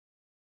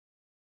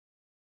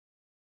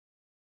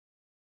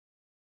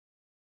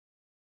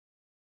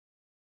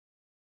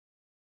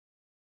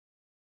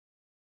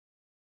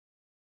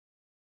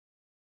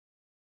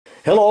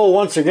Hello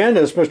once again,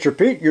 it's Mr.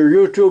 Pete, your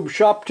YouTube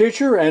shop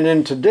teacher, and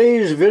in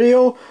today's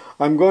video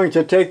I'm going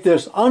to take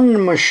this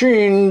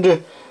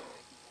unmachined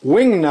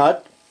wing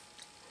nut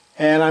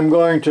and I'm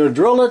going to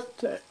drill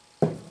it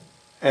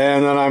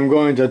and then I'm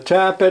going to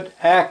tap it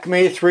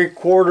ACME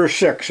 3/4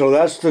 6. So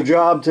that's the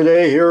job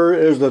today. Here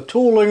is the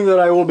tooling that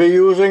I will be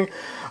using.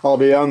 I'll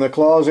be on the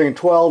Clausing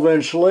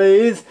 12-inch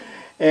lathe,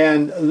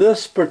 and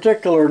this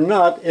particular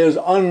nut is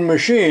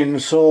unmachined,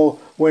 so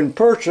when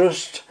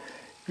purchased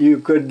you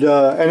could,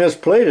 and it's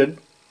plated,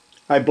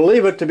 I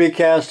believe it to be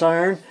cast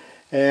iron,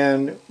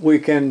 and we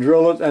can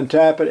drill it and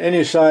tap it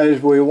any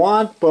size we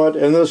want, but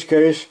in this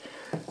case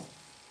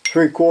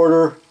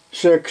 3/4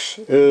 6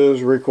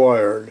 is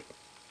required.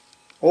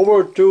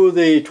 Over to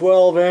the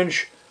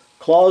 12-inch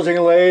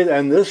Clausing lathe,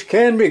 and this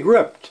can be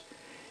gripped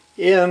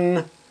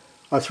in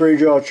a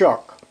 3-jaw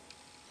chuck.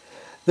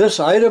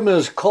 This item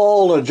is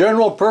called a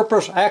general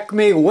purpose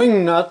ACME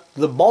wing nut,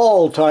 the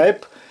ball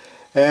type,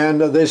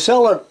 and they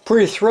sell it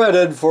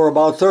pre-threaded for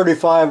about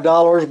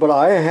 $35, but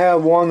I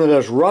have one that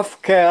is rough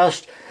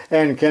cast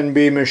and can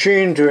be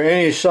machined to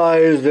any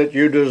size that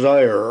you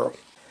desire.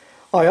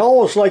 I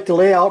always like to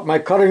lay out my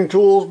cutting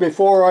tools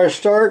before I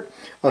start.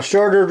 A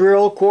starter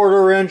drill,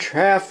 1/4 inch,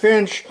 1/2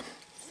 inch,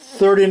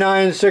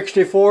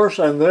 39/64,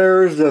 and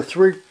there's the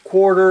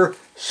 3/4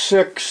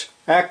 6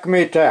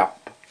 ACME tap.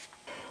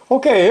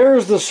 Okay,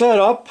 here's the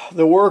setup.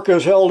 The work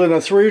is held in a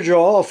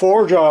 3-jaw. A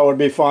 4-jaw would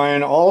be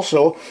fine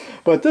also,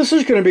 but this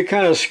is going to be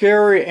kind of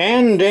scary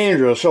and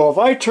dangerous. So if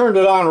I turned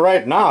it on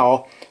right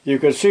now, you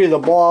could see the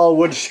ball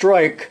would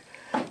strike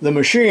the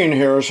machine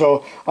here.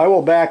 So I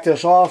will back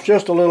this off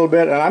just a little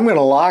bit, and I'm going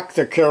to lock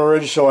the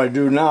carriage so I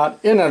do not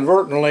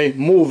inadvertently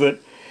move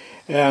it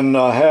and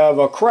have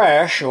a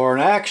crash or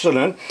an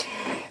accident.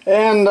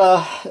 And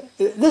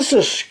this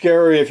is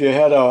scary if you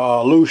had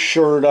a loose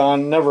shirt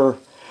on.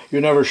 You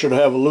never should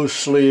have loose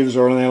sleeves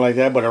or anything like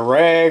that, but a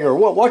rag or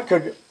what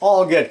could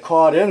all get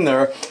caught in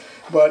there.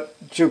 But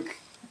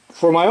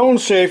for my own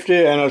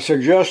safety and a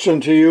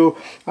suggestion to you,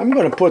 I'm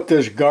going to put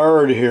this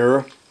guard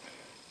here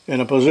in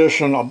a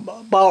position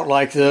about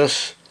like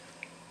this.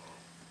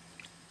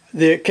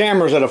 The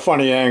camera's at a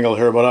funny angle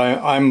here, but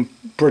I'm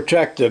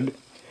protected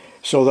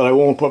so that I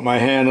won't put my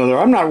hand in there.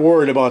 I'm not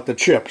worried about the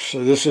chips.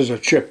 This is a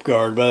chip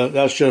guard, but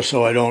that's just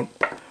so I don't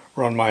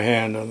run my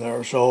hand in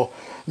there. So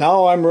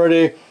now I'm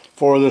ready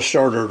for the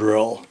starter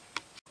drill.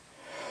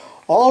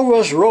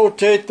 Always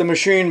rotate the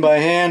machine by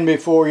hand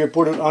before you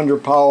put it under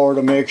power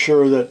to make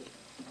sure that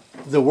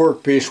the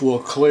workpiece will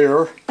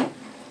clear,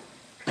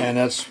 and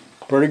that's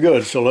pretty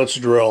good. So let's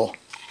drill.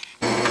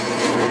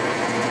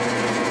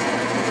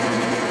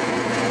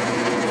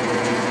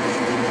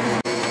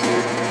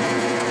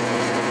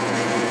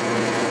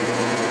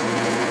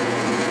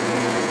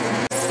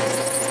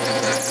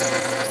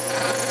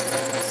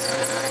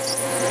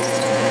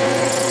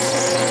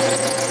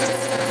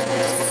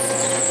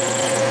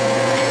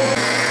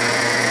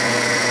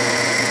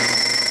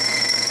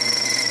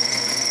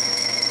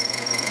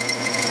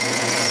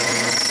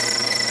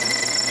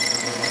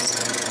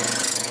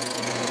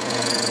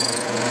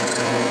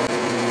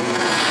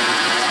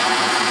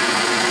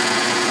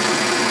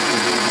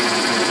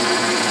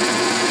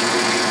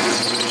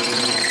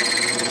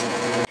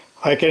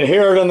 I can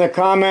hear it in the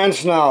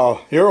comments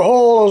now. Your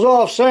hole is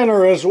off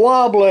center, it's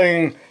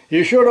wobbling.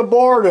 You should have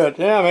bored it.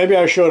 Yeah, maybe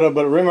I should have,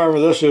 but remember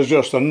this is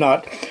just a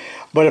nut.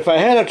 But if I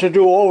had it to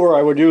do over,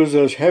 I would use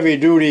this heavy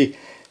duty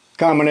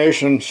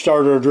combination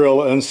starter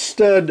drill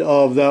instead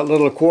of that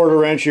little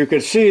 1/4 inch. You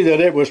could see that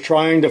it was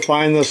trying to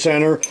find the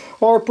center,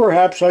 or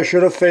perhaps I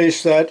should have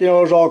faced that. You know,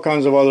 there's all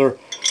kinds of other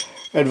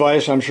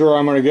advice I'm sure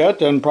I'm going to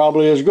get, and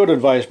probably is good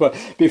advice. But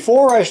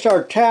before I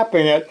start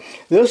tapping it,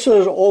 this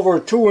is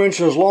over 2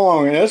 inches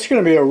long, and it's going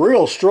to be a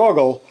real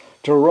struggle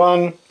to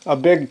run a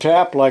big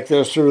tap like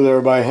this through there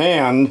by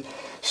hand.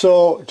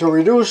 So to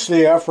reduce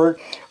the effort,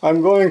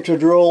 I'm going to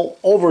drill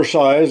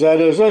oversized. That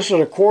is, this is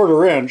a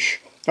 1/4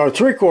 inch, or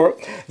 3/4.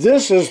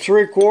 This is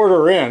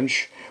 3/4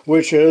 inch,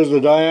 which is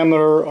the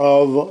diameter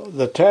of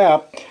the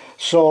tap.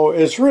 So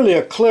it's really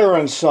a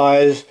clearance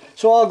size.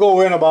 So I'll go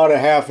in about a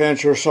 1/2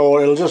 inch or so.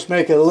 It'll just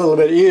make it a little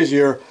bit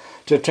easier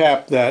to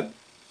tap that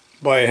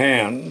by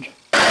hand.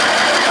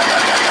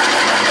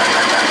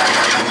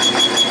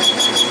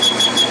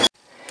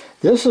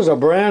 This is a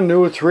brand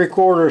new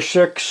 3/4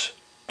 6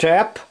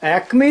 tap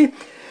ACME.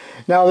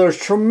 Now there's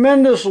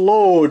tremendous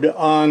load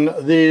on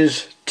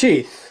these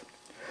teeth.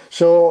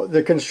 So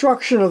the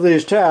construction of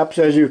these taps,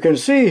 as you can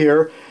see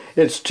here,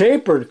 it's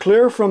tapered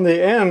clear from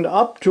the end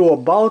up to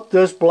about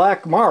this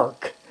black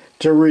mark,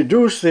 to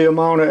reduce the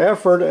amount of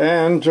effort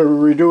and to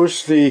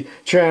reduce the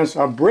chance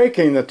of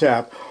breaking the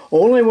tap.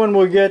 Only when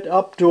we get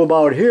up to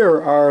about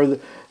here are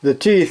the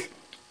teeth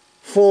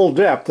full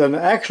depth, and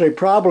actually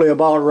probably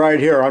about right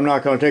here. I'm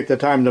not going to take the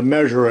time to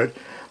measure it,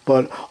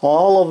 but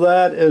all of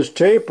that is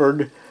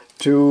tapered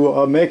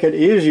to make it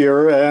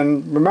easier.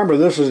 And remember,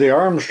 this is the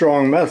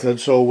Armstrong method,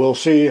 so we'll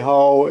see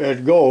how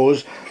it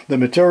goes. The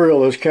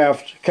material is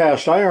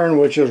cast iron,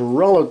 which is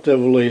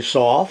relatively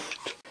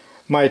soft.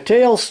 My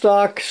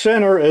tailstock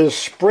center is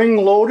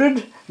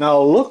spring-loaded. Now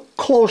look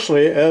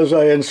closely as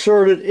I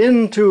insert it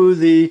into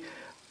the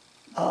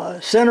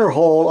center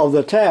hole of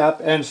the tap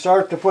and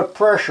start to put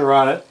pressure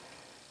on it.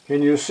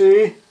 Can you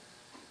see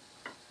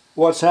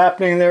what's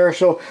happening there?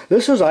 So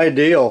this is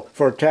ideal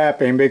for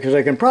tapping because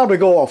I can probably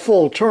go a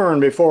full turn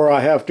before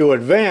I have to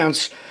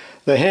advance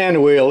the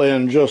hand wheel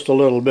in just a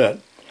little bit.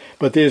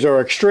 But these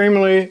are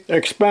extremely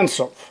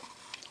expensive.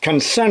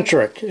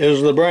 Concentric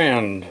is the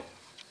brand.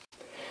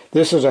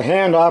 This is a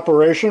hand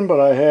operation, but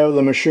I have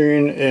the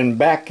machine in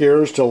back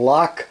gears to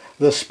lock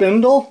the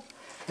spindle.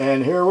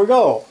 And here we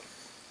go.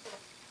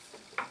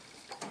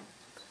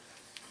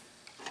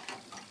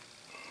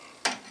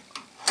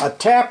 A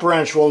tap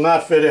wrench will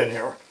not fit in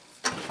here,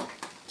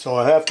 so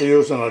I have to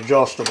use an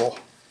adjustable.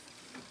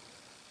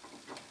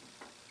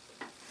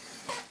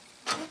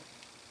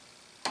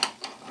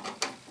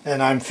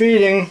 And I'm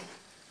feeding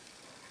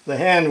the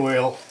hand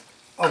wheel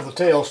of the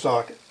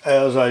tailstock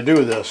as I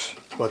do this,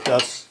 but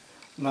that's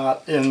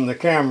not in the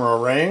camera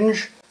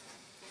range.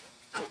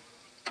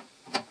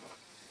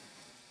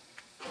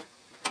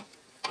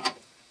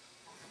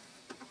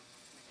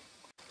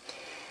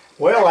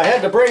 Well, I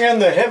had to bring in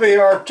the heavy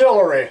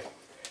artillery.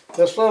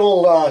 This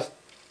little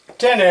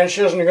 10-inch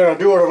isn't going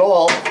to do it at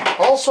all.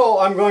 Also,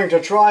 I'm going to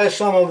try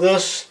some of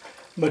this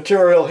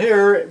material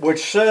here,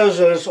 which says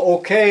it's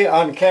okay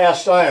on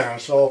cast iron.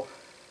 So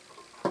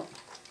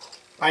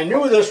I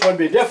knew this would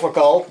be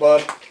difficult,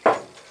 but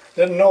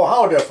didn't know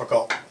how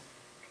difficult.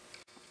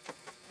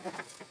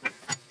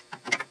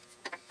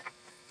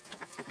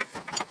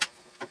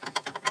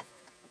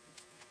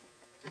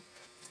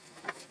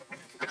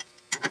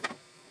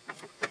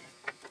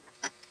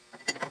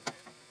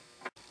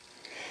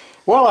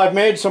 Well, I've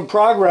made some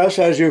progress,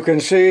 as you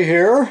can see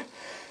here,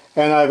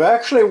 and I've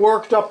actually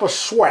worked up a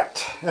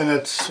sweat, and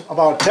it's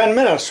about 10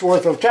 minutes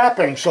worth of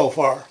tapping so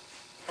far.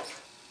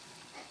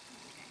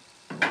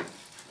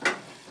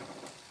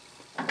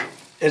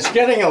 It's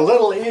getting a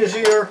little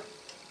easier,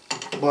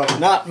 but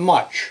not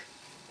much.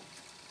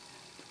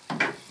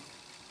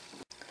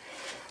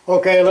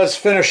 Okay, let's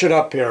finish it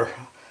up here.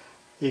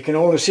 You can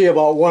only see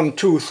about one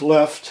tooth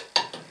left,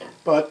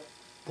 but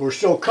we're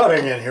still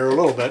cutting in here a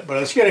little bit,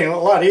 but it's getting a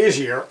lot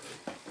easier.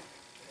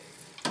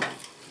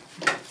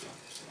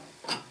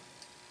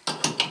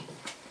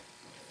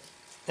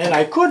 And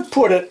I could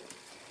put it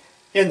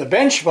in the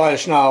bench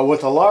vise now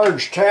with a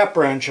large tap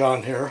wrench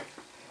on here,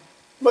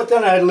 but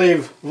then I'd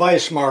leave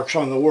vise marks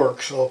on the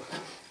work, so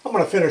I'm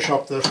going to finish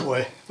up this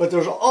way. But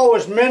there's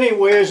always many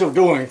ways of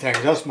doing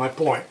things, that's my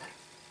point.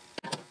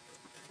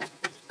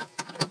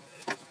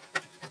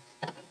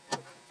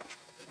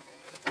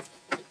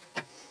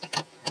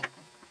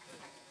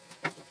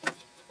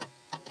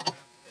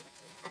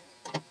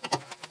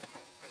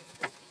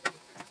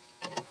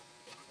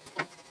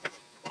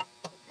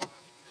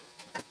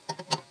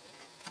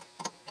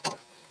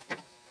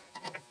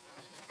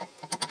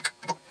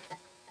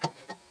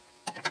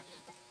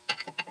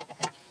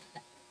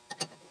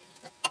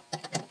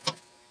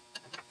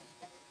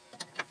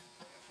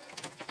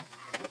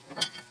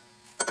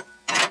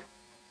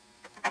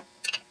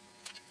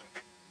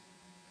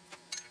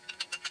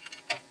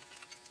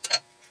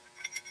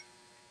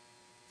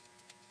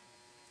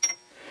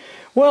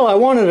 Well, I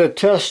wanted a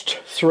test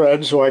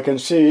thread so I can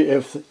see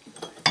if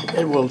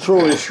it will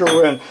truly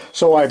screw in.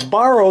 So I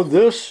borrowed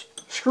this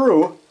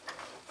screw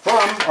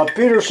from a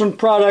Peterson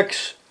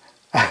Products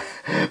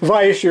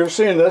vise. You've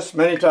seen this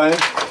many times.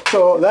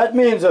 So that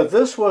means that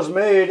this was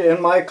made in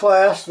my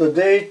class. The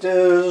date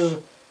is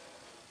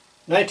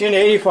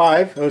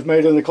 1985. It was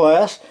made in the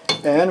class.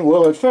 And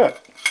will it fit?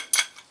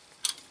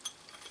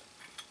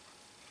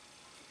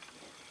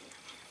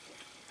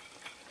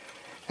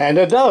 And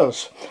it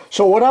does.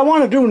 So what I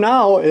want to do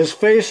now is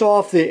face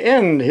off the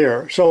end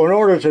here. So in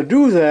order to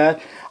do that,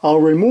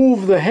 I'll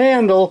remove the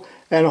handle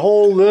and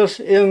hold this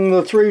in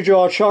the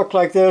 3-jaw chuck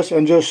like this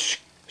and just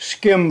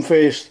skim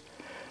face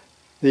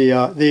the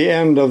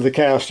end of the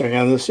casting.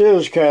 And this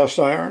is cast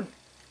iron.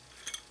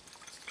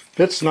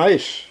 Fits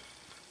nice.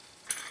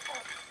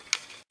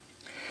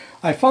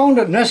 I found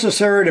it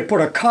necessary to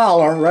put a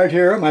collar right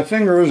here, my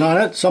finger is on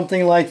it,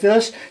 something like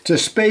this, to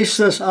space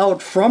this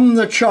out from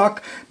the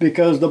chuck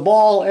because the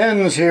ball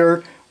ends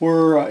here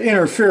were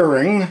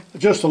interfering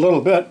just a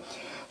little bit.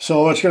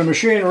 So it's going to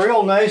machine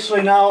real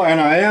nicely now, and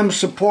I am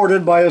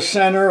supported by a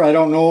center. I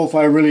don't know if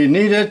I really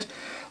need it.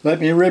 Let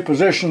me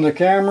reposition the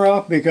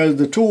camera because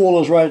the tool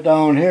is right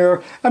down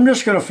here. I'm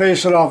just going to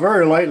face it off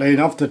very lightly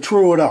enough to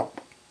true it up.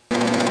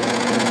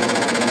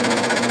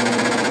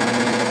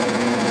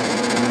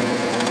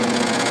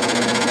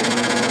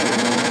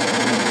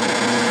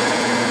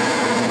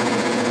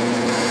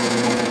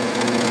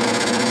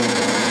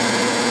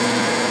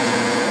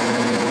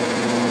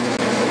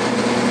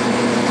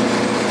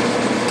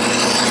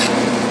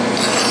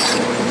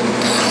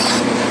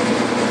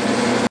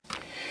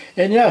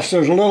 And yes,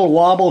 there's a little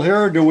wobble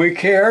here. Do we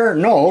care?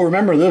 No,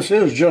 remember this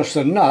is just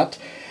a nut.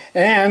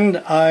 And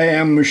I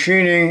am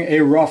machining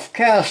a rough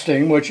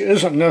casting, which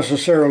isn't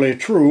necessarily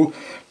true.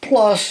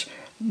 Plus,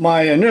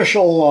 my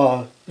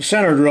initial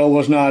center drill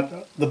was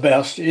not the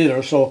best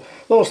either. So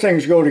those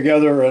things go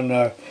together, and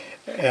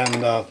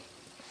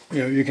you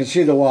know, you can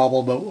see the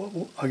wobble,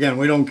 but again,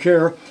 we don't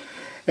care.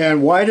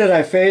 And why did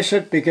I face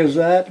it? Because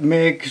that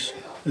makes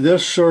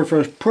this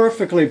surface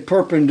perfectly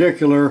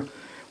perpendicular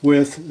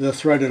with the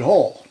threaded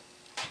hole.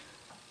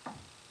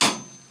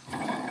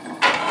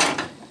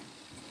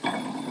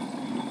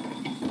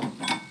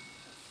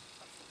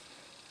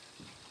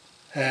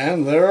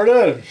 And there it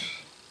is.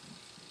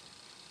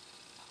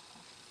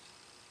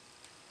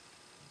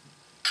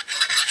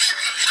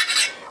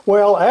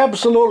 Well,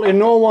 absolutely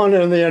no one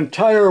in the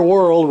entire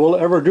world will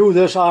ever do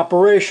this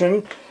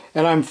operation,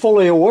 and I'm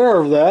fully aware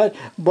of that,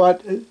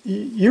 but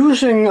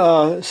using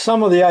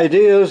some of the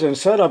ideas and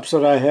setups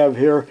that I have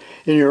here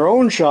in your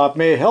own shop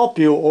may help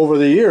you over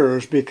the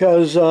years,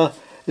 because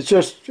it's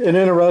just an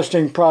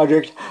interesting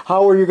project.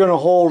 How are you going to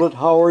hold it?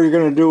 How are you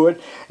going to do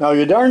it? Now,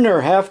 you darn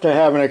near have to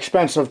have an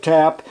expensive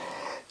tap.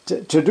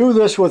 To do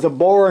this with a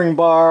boring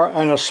bar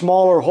and a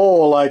smaller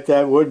hole like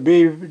that would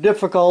be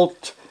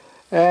difficult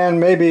and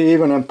maybe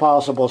even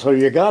impossible. So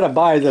you got to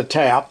buy the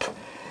tap,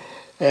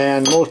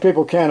 and most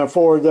people can't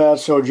afford that,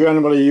 so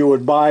generally you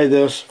would buy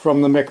this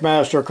from the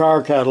McMaster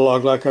car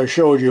catalog like I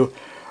showed you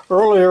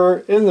earlier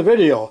in the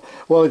video.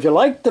 Well, if you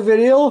liked the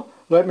video,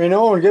 let me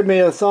know and give me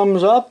a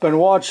thumbs up, and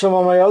watch some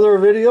of my other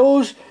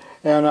videos,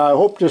 and I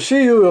hope to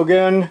see you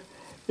again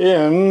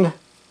in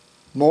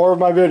more of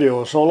my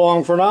videos. So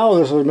long for now.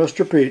 This is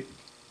Mr. Pete.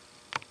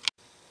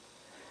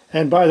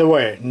 And by the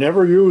way,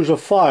 never use a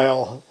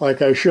file like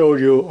I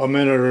showed you a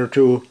minute or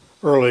two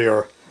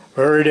earlier.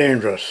 Very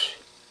dangerous.